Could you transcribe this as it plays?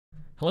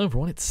Hello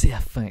everyone, it's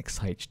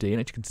CFXHD, and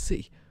as you can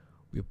see,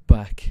 we're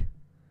back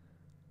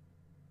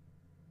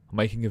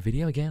making a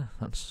video again.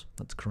 That's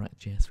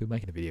correct, yes, we're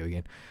making a video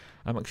again.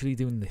 I'm actually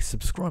doing the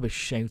subscriber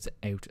shout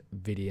out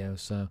video,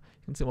 so you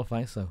can see my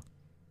face, so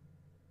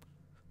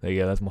there you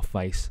go, there's my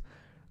face.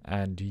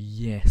 And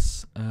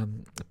yes,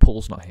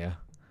 Paul's not here,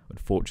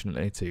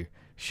 unfortunately, to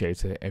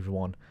shout out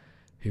everyone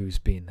who's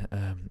been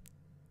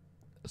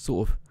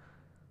sort of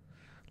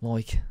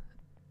like,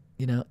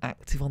 you know,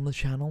 active on the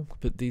channel,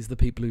 but these are the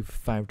people who've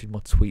favoured my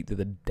tweet the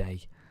other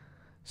day,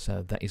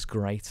 so that is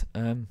great.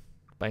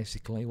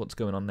 Basically, what's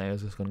going on now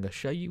is I'm just going to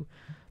show you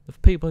the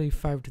people who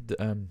favoured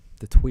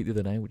the tweet the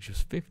other day, which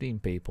was 15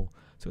 people.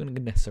 So I'm going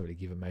to necessarily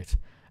give them out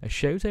a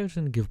shout out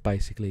and give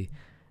basically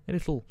a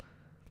little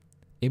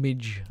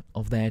image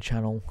of their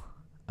channel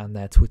and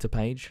their Twitter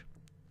page,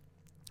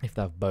 if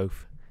they have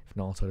both. If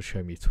not, I'll show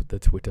you the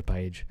Twitter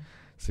page,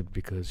 simply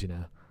because, you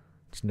know,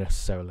 it's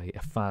necessarily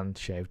a fan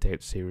shout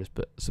out series,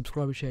 but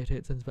subscriber shout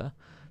out sounds better.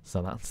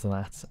 So that's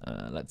that.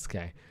 Let's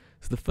go.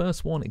 So the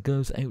first one, it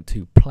goes out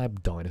to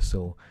Pleb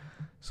Dinosaur.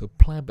 So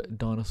Pleb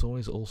Dinosaur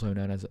is also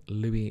known as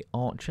Louis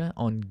Archer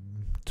on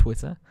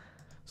Twitter.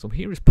 So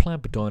here is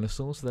Pleb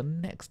Dinosaur. So the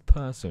next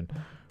person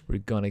we're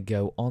gonna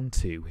go on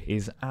to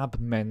is Ab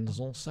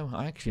Menzel. So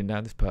I actually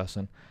know this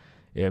person.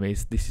 Yeah,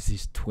 this is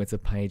his Twitter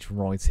page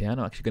right here. I'm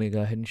actually going to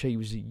go ahead and show you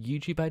his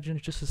YouTube page in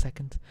just a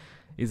second.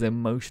 He's a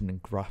motion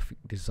and graphic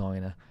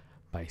designer,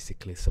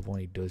 basically. So what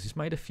he does, he's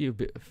made a few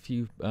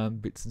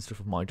bits and stuff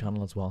of my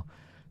channel as well.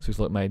 So he's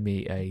like made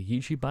me a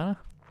YouTube banner,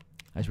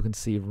 as you can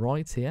see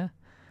right here.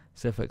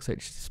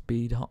 CFXH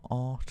speed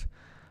art,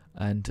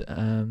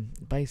 and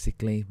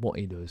basically what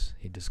he does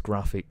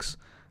graphics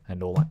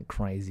and all that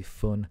crazy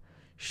fun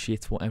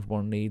shit what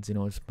everyone needs in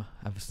order to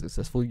have a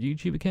successful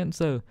YouTube account.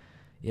 So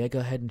yeah, go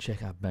ahead and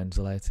check out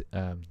Menzel out.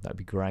 That'd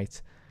be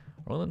great.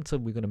 Right then, so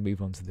we're going to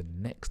move on to the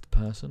next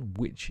person,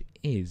 which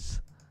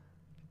is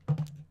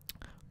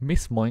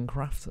Miss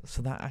Minecraft.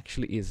 So that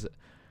actually is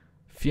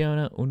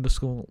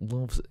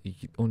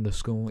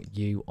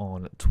Fiona_loves_you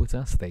on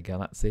Twitter. So there you go,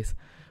 that's it.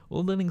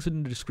 All the links are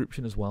in the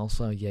description as well.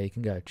 So yeah, you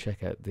can go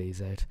check out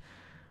these out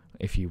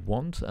if you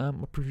want. I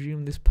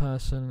presume this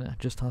person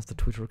just has the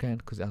Twitter account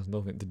because it has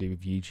nothing to do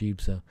with YouTube.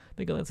 So there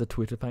you go, that's a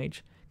Twitter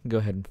page. You can go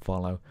ahead and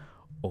follow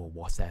or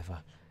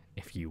whatever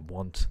if you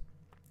want.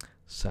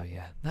 So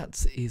yeah,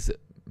 that is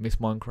Miss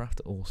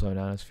Minecraft, also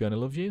known as Fiona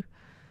Loves You.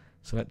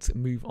 So let's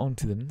move on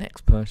to the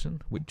next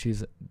person, which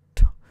is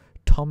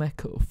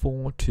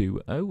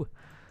Tomek420.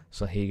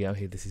 So here you go,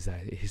 this is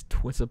his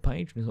Twitter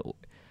page.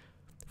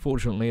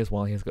 Fortunately as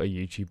well, he has got a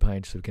YouTube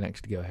page, so we can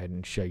actually go ahead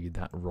and show you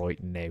that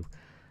right now.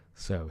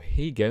 So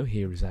here you go,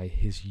 here is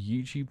his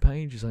YouTube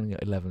page. He's only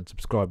got 11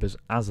 subscribers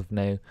as of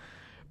now,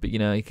 but you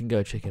know, you can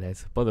go check it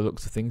out. By the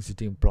looks of things, he's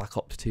doing Black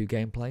Ops 2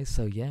 gameplays,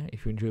 so yeah,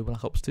 if you enjoy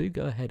Black Ops 2,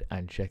 go ahead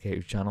and check out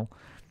his channel.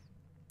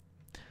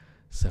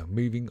 So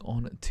moving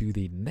on to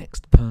the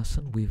next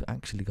person, we've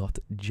actually got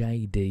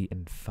JD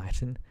and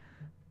Fatten.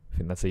 I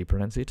think that's how you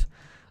pronounce it.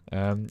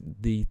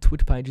 The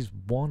Twitter page is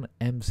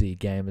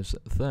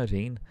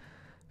 1mzgamers13.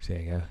 So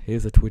there you go,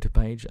 here's the Twitter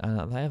page. They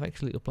have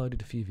actually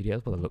uploaded a few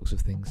videos by the looks of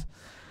things.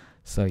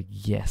 So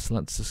yes,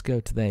 let's just go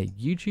to their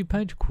YouTube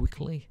page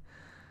quickly.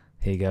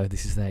 Here you go,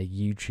 this is their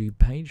YouTube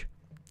page.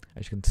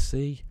 As you can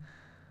see,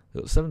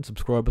 they've got 7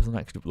 subscribers and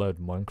actually upload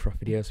Minecraft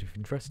videos. So if you're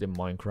interested in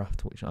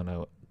Minecraft, which I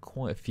know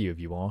quite a few of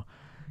you are,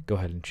 go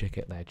ahead and check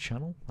out their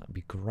channel. That'd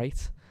be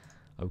great.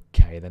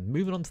 Okay, then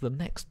moving on to the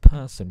next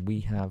person,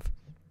 we have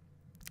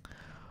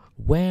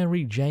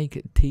Wary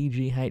Jake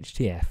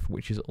TGHTF,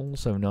 which is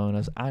also known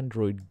as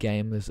Android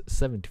Gamers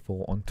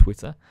 74 on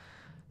Twitter.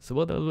 So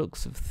by the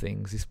looks of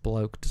things, this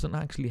bloke doesn't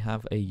actually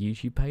have a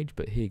YouTube page,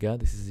 but here you go,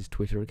 this is his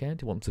Twitter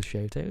account. He wants a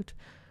shout out.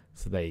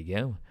 So there you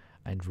go,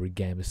 Android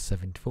Gamers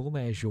 74,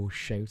 there's your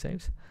shout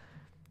out.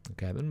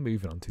 Okay, then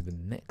moving on to the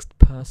next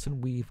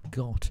person, we've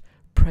got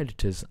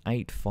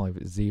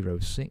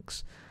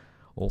Predators8506,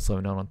 also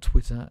known on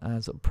Twitter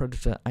as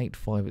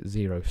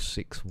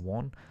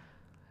Predator85061.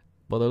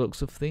 By the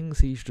looks of things,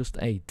 he's just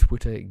a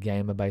Twitter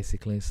gamer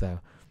basically, so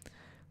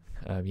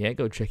yeah,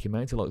 go check him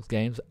out. He likes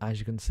games, as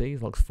you can see. He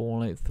likes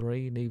Fallout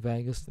 3, New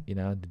Vegas, you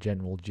know, the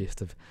general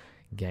gist of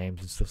games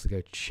and stuff, so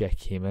go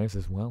check him out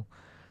as well.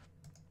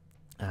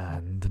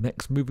 And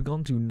next, moving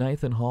on to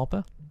Nathan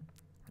Harper,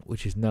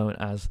 which is known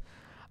as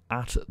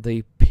at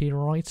the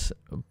Pyrite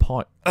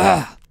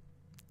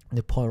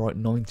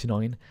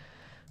 99.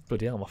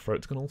 Bloody hell, my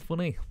throat's gone all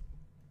funny.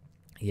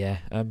 Yeah,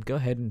 go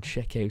ahead and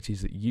check out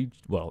his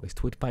his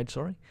Twitter page,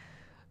 sorry.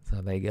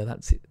 So there you go,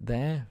 that's it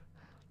there.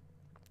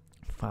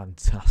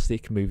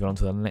 Fantastic. Moving on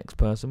to the next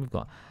person, we've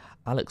got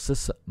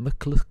Alexis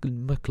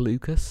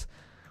McLucas,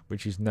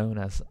 which is known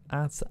as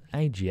at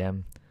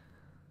AGM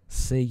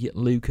C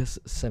Lucas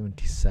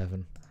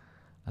 77,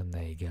 and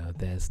there you go.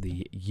 There's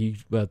the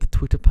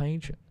Twitter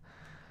page.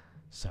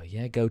 So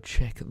yeah, go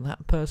check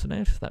that person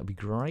out. That'd be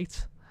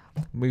great.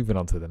 Moving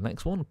on to the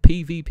next one,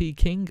 PvP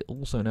King,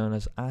 also known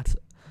as at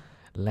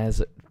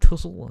Les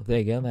Tussle. There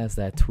you go. There's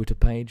their Twitter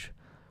page.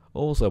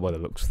 Also, by the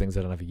looks of things,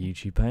 they don't have a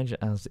YouTube page,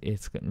 as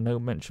it's got no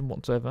mention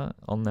whatsoever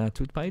on their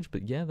Twitter page.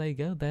 But yeah, there you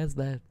go. There's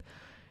their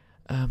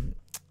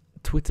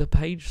Twitter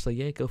page. So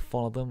yeah, go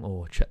follow them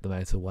or check them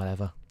out or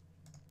whatever.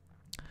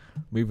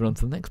 Moving on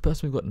to the next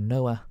person, we've got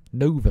Nova,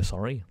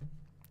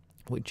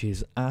 which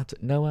is at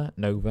Noah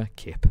Nova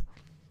Kip.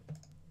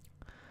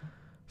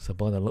 So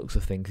by the looks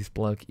of things, this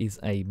bloke is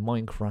a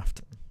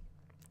Minecraft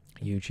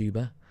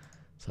YouTuber.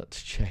 So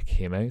let's check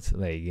him out.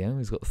 There you go.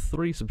 He's got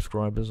 3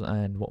 subscribers,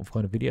 and what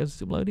kind of videos is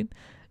he uploading?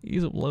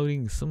 He's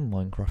uploading some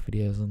Minecraft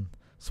videos and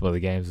some other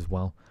games as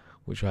well,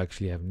 which I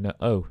actually have no.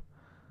 Oh,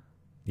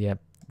 yeah.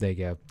 There you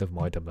go. Never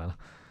mind.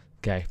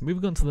 Okay,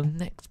 moving on to the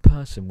next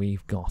person,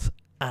 we've got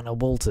Anna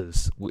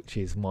Walters, which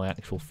is my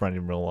actual friend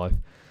in real life.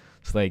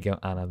 So there you go,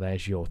 Anna.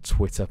 There's your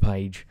Twitter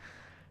page.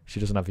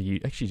 She doesn't have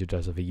actually she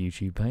does have a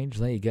YouTube page.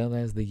 There you go.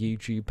 There's the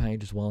YouTube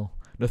page as well.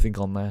 Nothing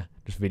on there,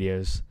 just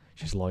videos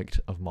she's liked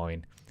of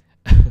mine,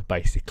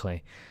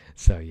 basically.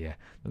 So yeah,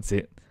 that's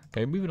it.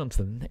 Okay, moving on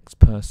to the next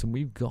person,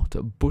 we've got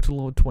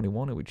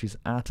Butterlord21, which is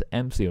at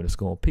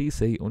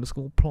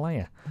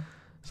MC_PC_player.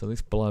 So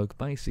this bloke,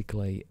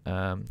 basically,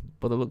 by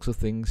the looks of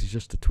things, he's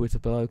just a Twitter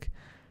bloke,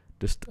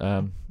 just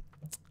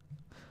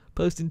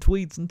posting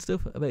tweets and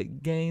stuff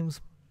about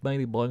games,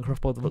 mainly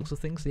Minecraft by the looks of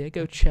things. So yeah,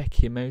 go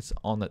check him out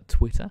on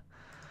Twitter.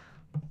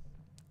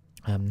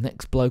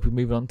 Next bloke we're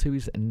moving on to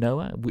is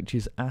Noah, which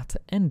is at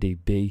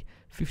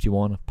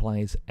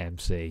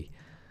NDB51PlaysMC.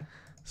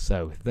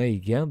 So there you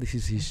go. This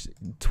is his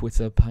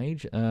Twitter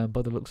page.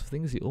 By the looks of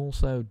things, he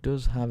also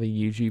does have a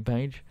YouTube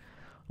page.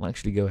 I'll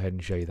actually go ahead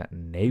and show you that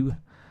now.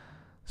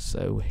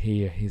 So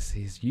here is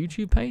his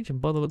YouTube page,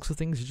 and by the looks of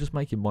things, he's just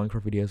making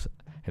Minecraft videos,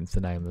 hence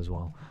the name as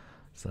well.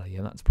 So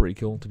yeah, that's pretty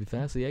cool, to be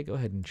fair. So yeah, go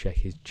ahead and check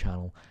his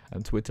channel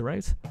and Twitter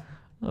out.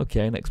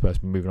 Okay, next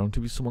person we're moving on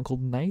to is someone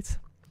called Nate,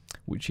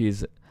 which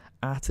is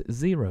at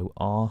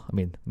 0R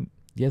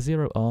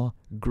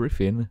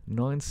Griffin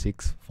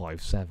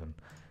 9657.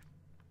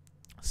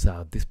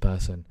 So this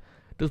person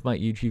does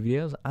make YouTube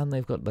videos, and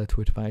they've got their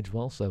Twitter page as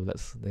well. So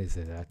this is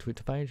their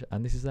Twitter page,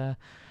 and this is their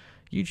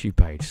YouTube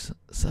page.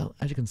 So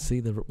as you can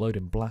see, they're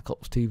uploading Black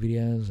Ops 2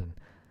 videos and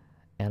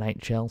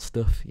NHL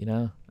stuff, you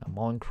know, and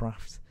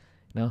Minecraft,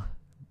 you know,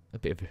 a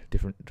bit of a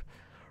different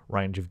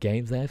range of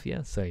games there for you.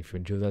 So if you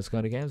enjoy those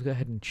kind of games, go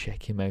ahead and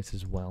check him out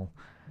as well.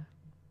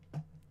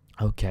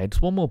 Okay,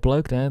 just one more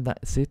bloke there,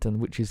 that's it, and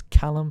which is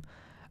Callum,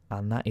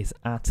 and that is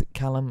at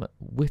Callum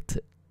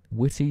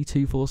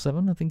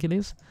Witty247, I think it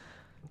is.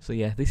 So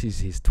yeah, this is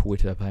his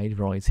Twitter page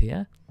right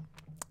here.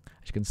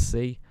 As you can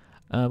see,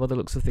 by the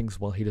looks of things,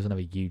 well, he doesn't have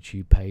a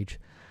YouTube page.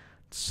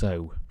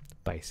 So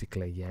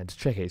basically, yeah, just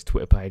check out his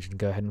Twitter page and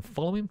go ahead and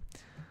follow him.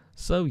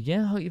 So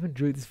yeah, I hope you've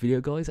enjoyed this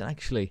video, guys. And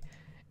actually,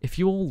 if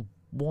you all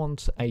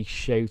want a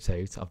shout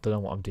out, I don't know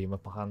what I'm doing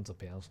with my hands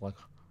up here. I was like,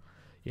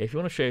 yeah, if you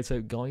want a shout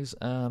out, guys,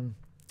 I'd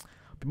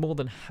be more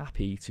than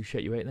happy to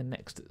shout you out in the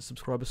next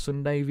Subscriber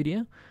Sunday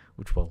video,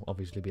 which will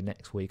obviously be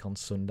next week on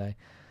Sunday.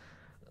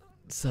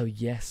 So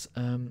yes,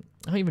 I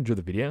hope you've enjoyed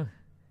the video.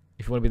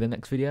 If you want to be in the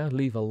next video,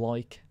 leave a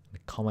like, a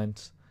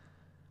comment,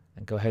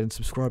 and go ahead and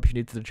subscribe if you're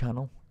new to the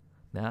channel.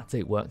 Now that's how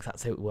it works.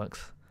 That's how it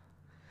works.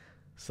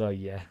 So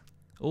yeah,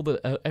 all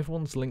the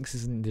everyone's links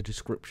is in the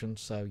description.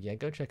 So yeah,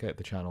 go check out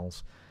the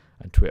channels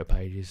and Twitter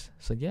pages.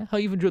 So yeah,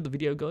 hope you've enjoyed the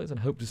video, guys, and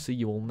hope to see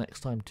you all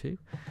next time too.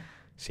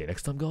 See you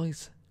next time,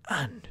 guys,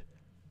 and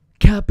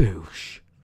kaboosh.